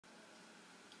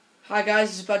Hi guys,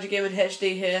 this is Badger Gaming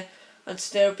HD here, and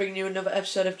today we're bringing you another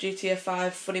episode of GTA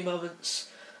 5 Funny Moments.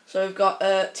 So we've got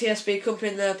TSB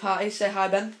Company in the party. Say hi,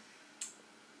 Ben.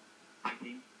 Hi,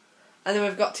 team. And then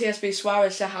we've got TSB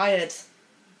Suarez. Say hi, Ed.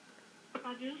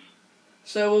 Badgers.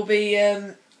 So we'll be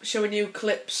showing you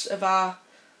clips of our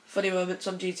funny moments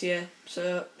on GTA.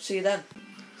 So see you then.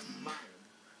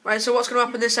 Right, so what's going to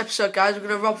happen this episode, guys? We're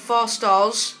going to rob 4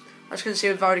 stores. As you can see,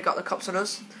 we've already got the cops on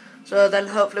us. So then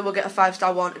hopefully we'll get a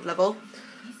 5-star wanted level.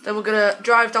 Then we're going to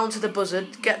drive down to the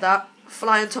Buzzard, get that,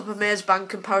 fly on top of Maze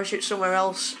Bank and parachute somewhere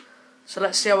else. So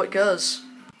let's see how it goes.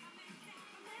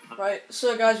 Right,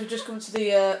 so guys, we've just come to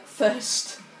the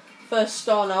first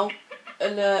store now.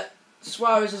 And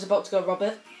Suarez is about to go rob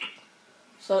it.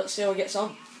 So let's see how he gets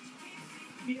on.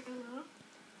 Give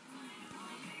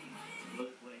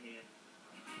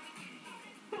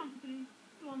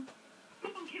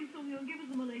us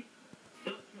the money.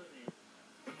 Don't kill me.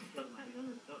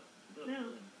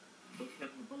 No.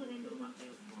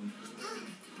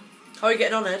 How are you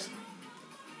getting on, Ed?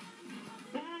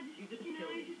 I'm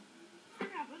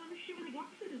shooting the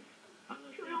glasses.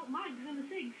 Shooting out mags and the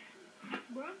cigs.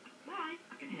 Bro, bye.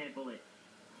 I can hear bullets.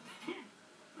 Yeah,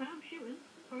 I'm shooting.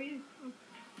 How are you?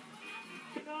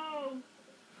 Go.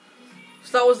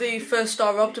 So that was the first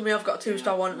star robbed, and we have got a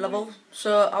 2-star wanted level.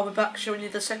 So I'll be back showing you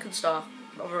the second star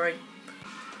robbery.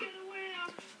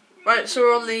 Right, so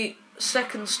we're on the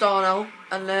second star now,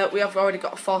 and we have already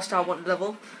got a 4-star wanted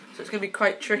level, so it's going to be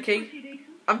quite tricky.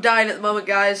 I'm dying at the moment,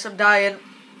 guys. I'm dying.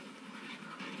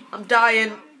 I'm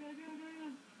dying.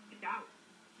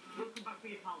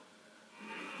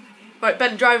 Right,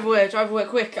 Ben, drive away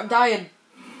quick. I'm dying.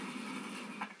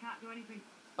 I can't do anything.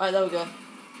 Right, there we go.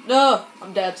 No,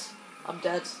 I'm dead. I'm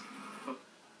dead. Stay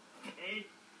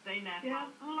there. Yeah,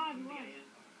 I'm alive.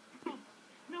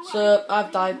 So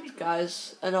I've died,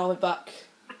 guys, and I'll be back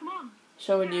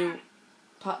showing you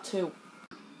part 2.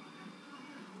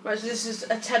 Right, so this is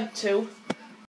attempt 2.